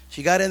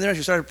 She got in there and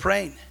she started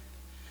praying.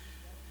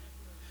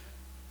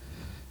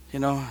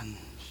 And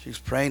she's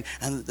praying.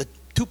 And the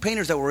two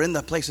painters that were in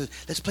the place said,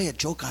 let's play a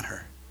joke on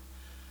her.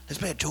 Let's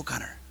play a joke on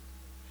her.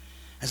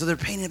 And so they're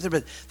painting up there,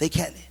 but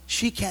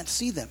she can't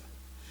see them.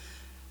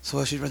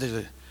 So she's right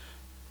there.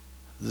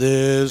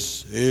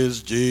 This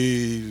is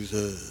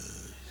Jesus.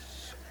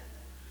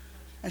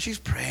 And she's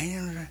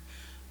praying.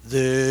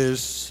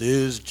 This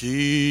is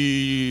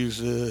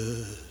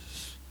Jesus.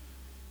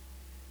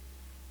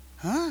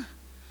 Huh?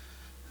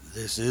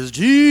 This is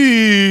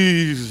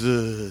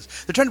Jesus.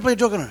 They're trying to play a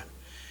joke on her.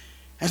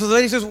 And so the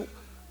lady says,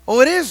 oh,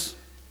 it is?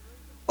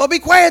 Well, be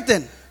quiet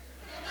then.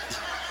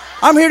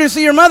 I'm here to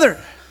see your mother.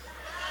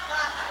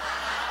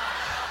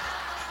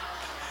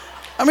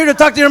 I'm here to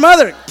talk to your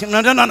mother.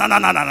 No.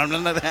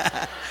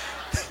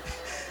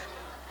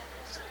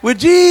 With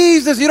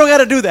Jesus, you don't got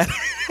to do that.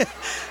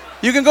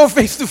 You can go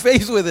face to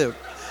face with him.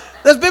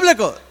 That's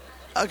biblical.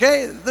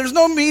 Okay? There's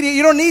no mediator.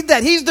 You don't need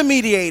that. He's the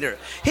mediator.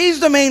 He's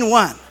the main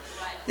one.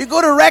 You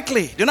go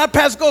directly. Do not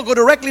pass go. Go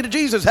directly to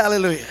Jesus.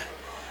 Hallelujah.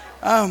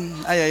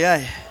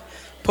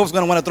 Pope's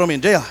going to want to throw me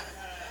in jail.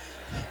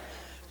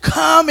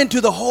 Come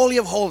into the Holy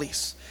of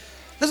Holies.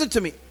 Listen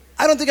to me.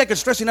 I don't think I can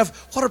stress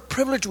enough what a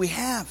privilege we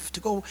have to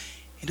go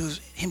into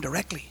him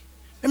directly.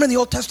 Remember in the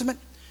Old Testament?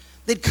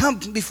 They'd come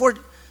before,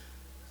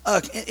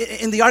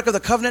 in the Ark of the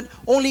Covenant,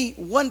 only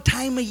one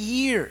time a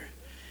year.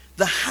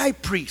 The high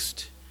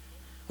priest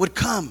would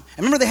come. And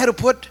remember they had to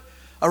put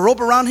a rope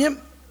around him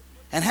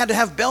and had to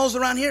have bells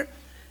around here?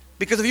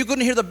 Because if you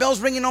couldn't hear the bells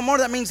ringing no more,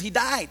 that means he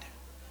died.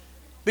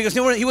 Because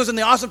he was in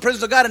the awesome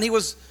presence of God, and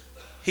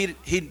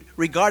he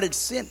regarded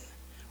sin,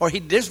 or he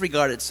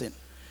disregarded sin.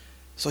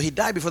 So he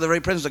died before the very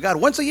presence of God.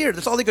 Once a year,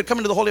 that's all he could come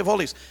into the Holy of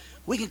Holies.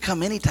 We can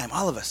come anytime,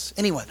 all of us,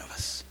 any one of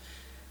us.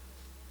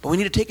 But we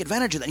need to take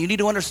advantage of that. You need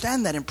to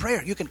understand that in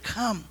prayer. You can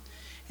come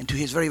into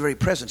his very, very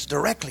presence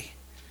directly.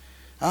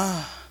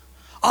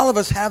 All of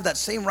us have that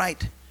same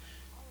right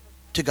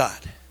to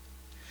God. The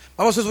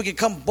Bible says we can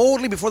come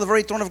boldly before the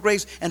very throne of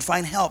grace and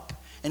find help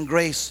and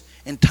grace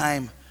in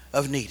time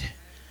of need.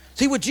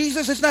 See, with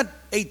Jesus, it's not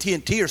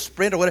AT&T or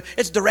Sprint or whatever.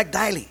 It's direct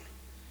dialing.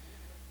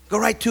 Go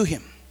right to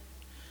him.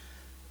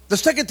 The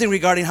second thing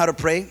regarding how to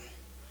pray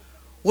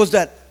was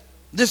that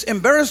this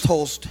embarrassed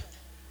host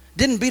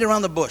didn't beat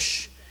around the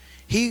bush.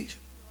 He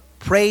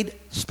prayed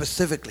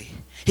specifically.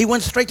 He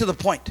went straight to the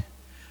point.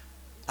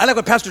 I like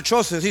what Pastor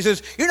Cho says. He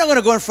says, you're not going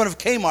to go in front of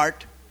Kmart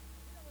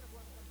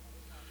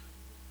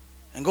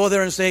and go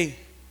there and say,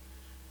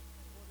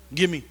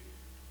 give me.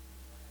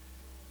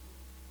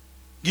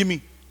 Give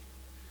me.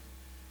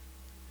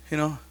 You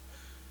know,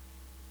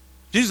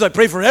 Jesus, I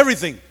pray for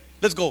everything.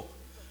 Let's go.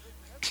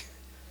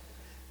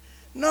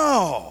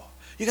 No.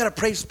 You got to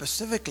pray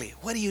specifically.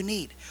 What do you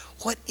need?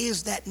 What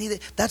is that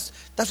needed? That's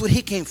what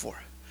he came for.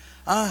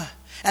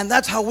 And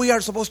that's how we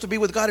are supposed to be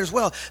with God as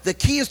well. The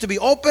key is to be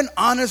open,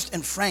 honest,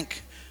 and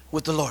frank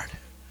with the Lord.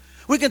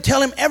 We can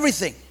tell him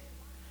everything,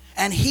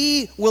 and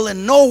he will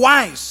in no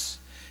wise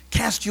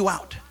cast you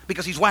out,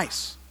 because he's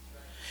wise.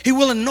 He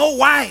will in no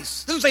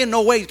wise. It doesn't say in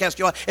no way cast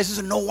you out. It says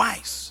in no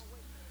wise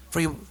for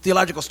you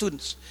theological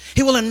students.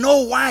 He will in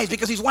no wise,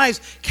 because he's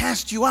wise,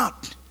 cast you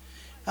out.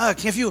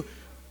 If you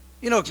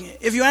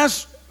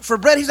ask for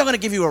bread, he's not going to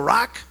give you a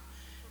rock.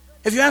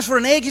 If you ask for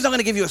an egg, he's not going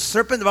to give you a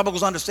serpent. The Bible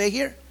goes on to say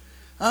here.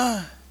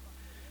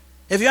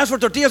 If you ask for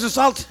tortillas and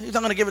salt, he's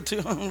not going to give it to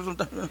you.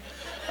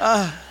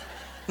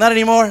 Not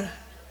anymore.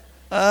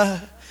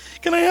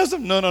 Can I have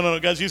some? No,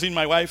 guys, you've seen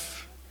my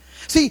wife.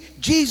 See,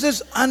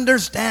 Jesus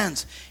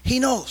understands. He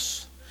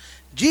knows.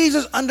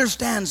 Jesus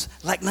understands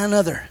like none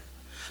other,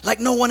 like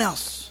no one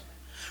else.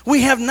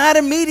 We have not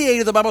a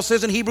mediator, the Bible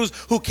says in Hebrews,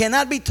 who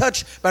cannot be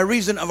touched by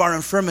reason of our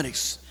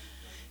infirmities.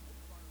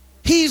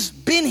 He's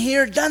been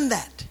here, done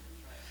that.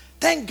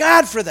 Thank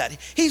God for that.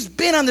 He's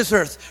been on this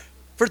earth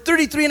for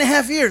 33 and a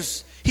half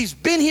years. He's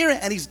been here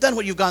and he's done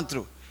what you've gone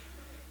through.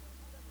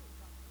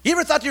 You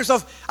ever thought to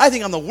yourself, I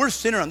think I'm the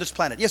worst sinner on this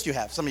planet? Yes, you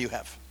have. Some of you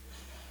have.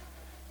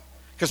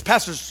 Because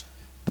pastors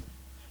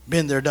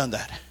been there, done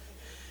that.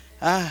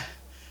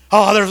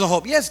 There's no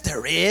hope. Yes,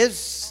 there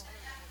is.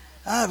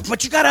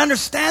 But you got to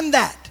understand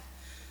that.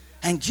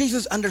 And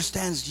Jesus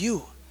understands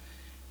you.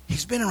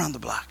 He's been around the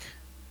block.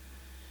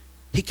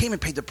 He came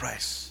and paid the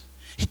price.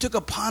 He took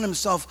upon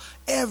himself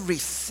every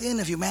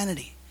sin of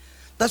humanity.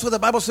 That's what the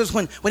Bible says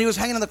when he was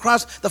hanging on the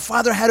cross, the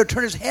Father had to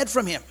turn his head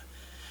from him.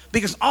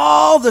 Because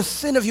all the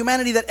sin of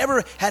humanity that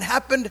ever had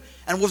happened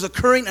and was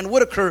occurring and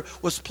would occur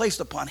was placed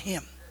upon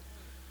him.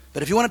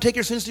 But if you want to take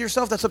your sins to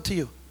yourself, that's up to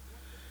you.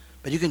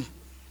 But you can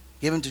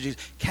give them to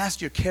Jesus.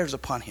 Cast your cares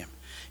upon him,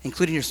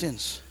 including your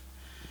sins,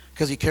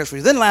 because he cares for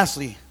you. Then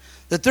lastly,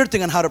 the third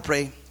thing on how to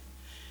pray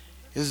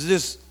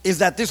is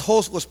that this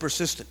host was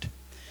persistent.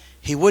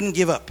 He wouldn't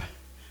give up,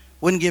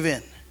 wouldn't give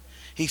in.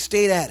 He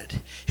stayed at it.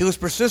 He was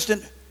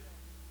persistent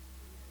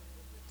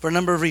for a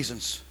number of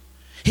reasons.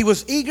 He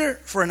was eager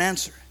for an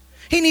answer.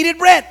 He needed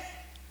bread.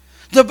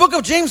 The book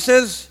of James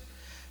says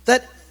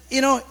that,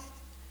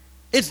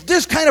 it's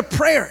this kind of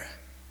prayer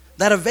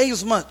that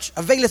availeth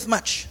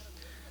much.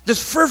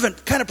 This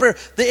fervent kind of prayer.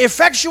 The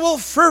effectual,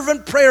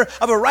 fervent prayer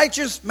of a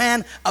righteous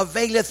man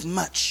availeth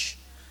much.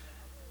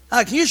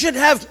 You should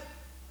have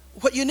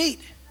what you need.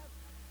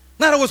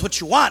 Not always what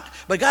you want,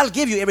 but God will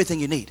give you everything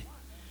you need.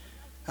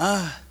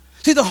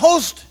 See, the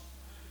host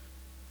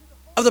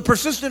of the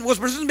persistent was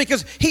persistent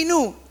because he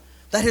knew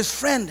that his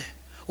friend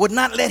would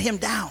not let him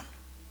down.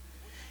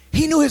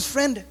 He knew his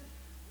friend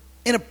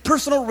in a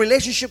personal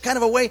relationship kind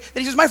of a way that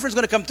he says, my friend's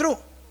going to come through.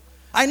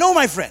 I know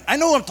my friend. I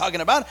know who I'm talking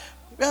about.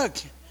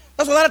 That's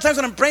why a lot of times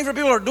when I'm praying for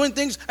people who are doing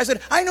things, I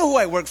said, I know who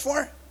I work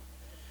for.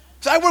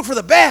 So I work for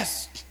the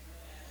best.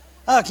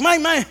 My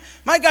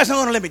guy's not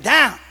going to let me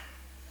down.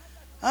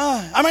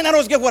 I might not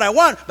always get what I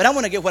want, but I'm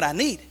going to get what I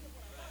need.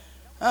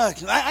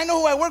 I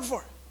know who I work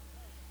for.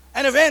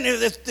 And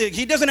if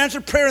he doesn't answer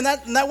prayer in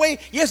that way,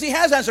 yes, he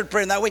has answered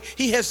prayer in that way.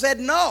 He has said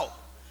no.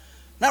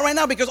 Not right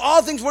now, because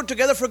all things work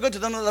together for good to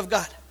them that love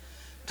God,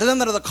 to them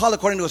that are the called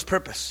according to his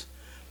purpose.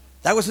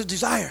 That was his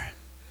desire.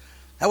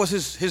 That was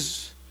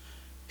his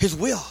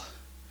will.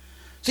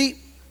 See,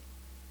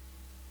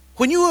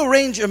 when you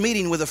arrange a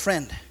meeting with a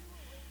friend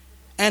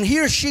and he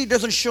or she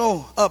doesn't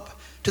show up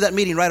to that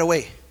meeting right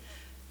away,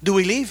 do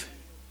we leave?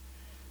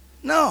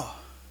 No.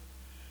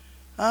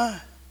 I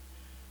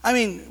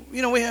mean,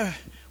 we have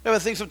a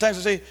thing sometimes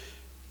to say,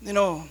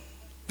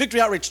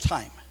 victory outreach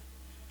time.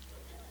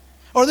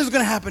 Or this is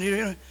going to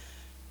happen.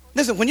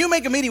 Listen, when you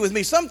make a meeting with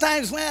me,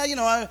 sometimes,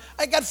 I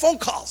got phone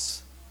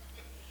calls.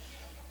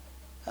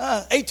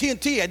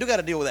 AT&T, I do got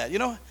to deal with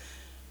that,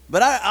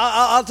 But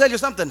I'll tell you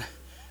something.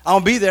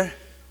 I'll be there.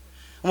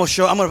 I'm going to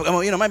show. I'm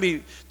going to, might be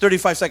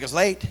 35 seconds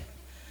late,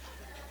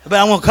 but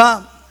I'm going to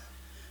come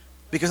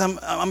because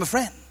I'm a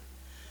friend.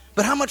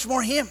 But how much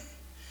more him?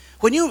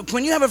 When you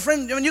have a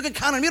friend, you can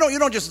count on him. You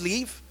don't just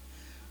leave.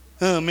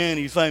 Oh man,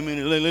 he's 5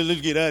 minutes.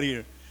 Let's get out of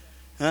here.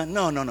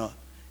 No.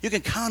 You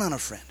can count on a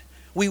friend.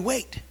 We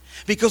wait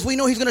because we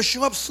know he's going to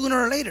show up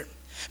sooner or later,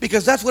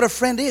 because that's what a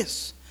friend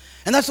is,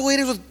 and that's the way it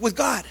is with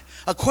God.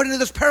 According to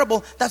this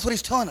parable, that's what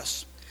he's telling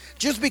us.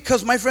 Just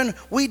because, my friend,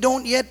 we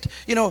don't yet,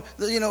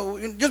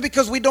 just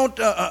because we don't,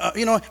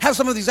 have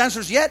some of these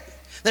answers yet,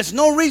 there's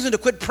no reason to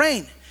quit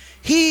praying.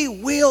 He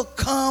will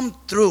come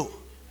through.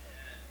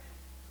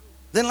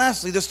 Then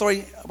lastly, this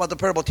story about the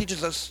parable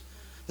teaches us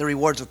the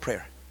rewards of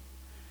prayer.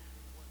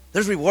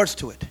 There's rewards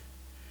to it.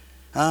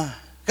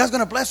 God's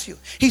going to bless you.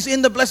 He's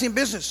in the blessing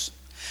business.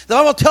 The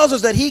Bible tells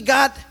us that he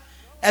got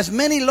as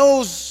many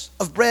loaves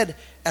of bread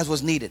as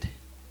was needed.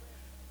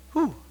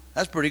 Whew,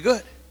 that's pretty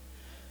good.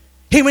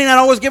 He may not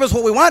always give us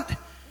what we want,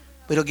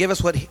 but he'll give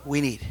us what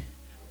we need.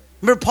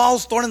 Remember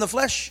Paul's thorn in the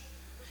flesh?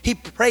 He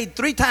prayed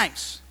 3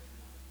 times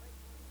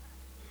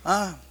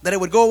that it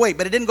would go away,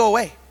 but it didn't go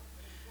away.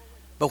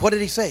 But what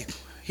did he say?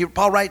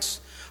 Paul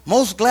writes,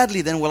 most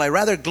gladly then will I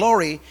rather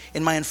glory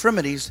in my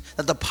infirmities,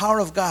 that the power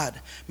of God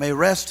may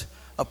rest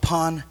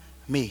upon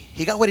me.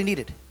 He got what he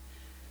needed.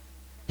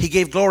 He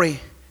gave glory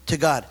to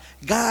God.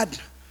 God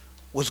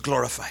was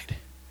glorified.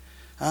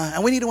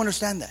 And we need to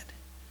understand that.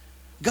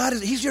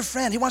 He's your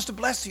friend. He wants to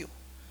bless you.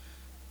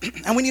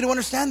 And we need to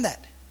understand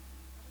that.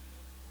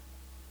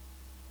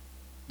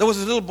 There was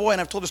this little boy, and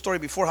I've told the story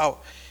before, how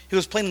he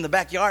was playing in the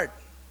backyard.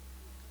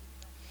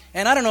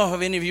 And I don't know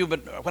if any of you,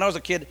 but when I was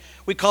a kid,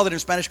 we called it in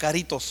Spanish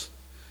carritos.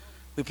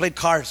 We played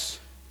cars.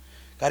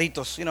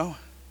 Carritos,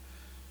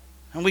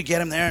 And we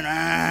get him there.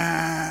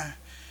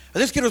 But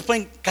this kid was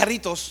playing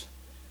carritos.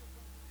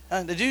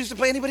 Did you used to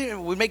play anybody?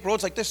 We'd make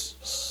roads like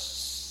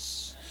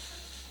this.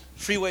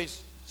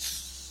 Freeways.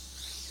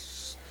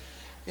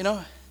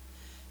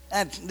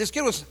 And this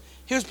kid was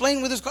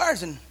playing with his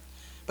cars,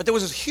 but there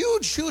was this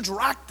huge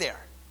rock there.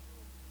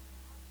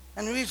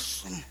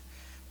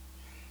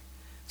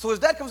 So his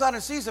dad comes out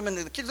and sees him, and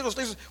the kid's little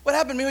says, what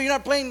happened, Mio? You're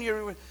not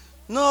playing?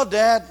 No,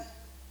 Dad.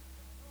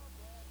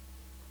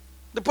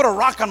 They put a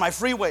rock on my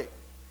freeway.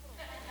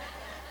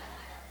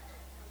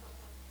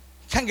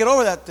 Can't get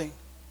over that thing.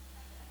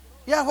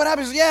 Yeah, what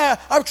happens? Yeah,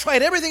 I've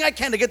tried everything I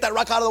can to get that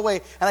rock out of the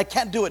way, and I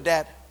can't do it,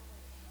 Dad.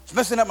 It's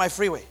messing up my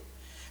freeway.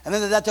 And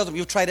then the dad tells him,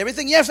 you've tried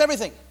everything? Yes,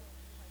 everything.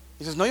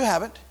 He says, no, you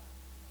haven't.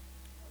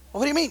 Well,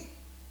 what do you mean? He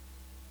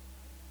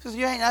says,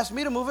 you ain't asked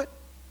me to move it.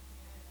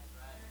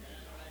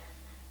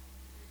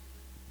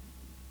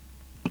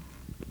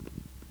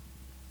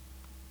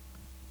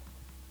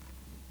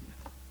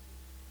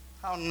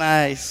 How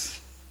nice.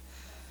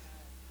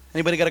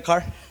 Anybody got a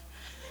car?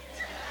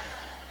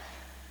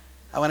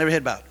 I want every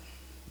head bowed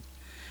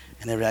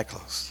and every eye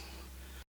closed.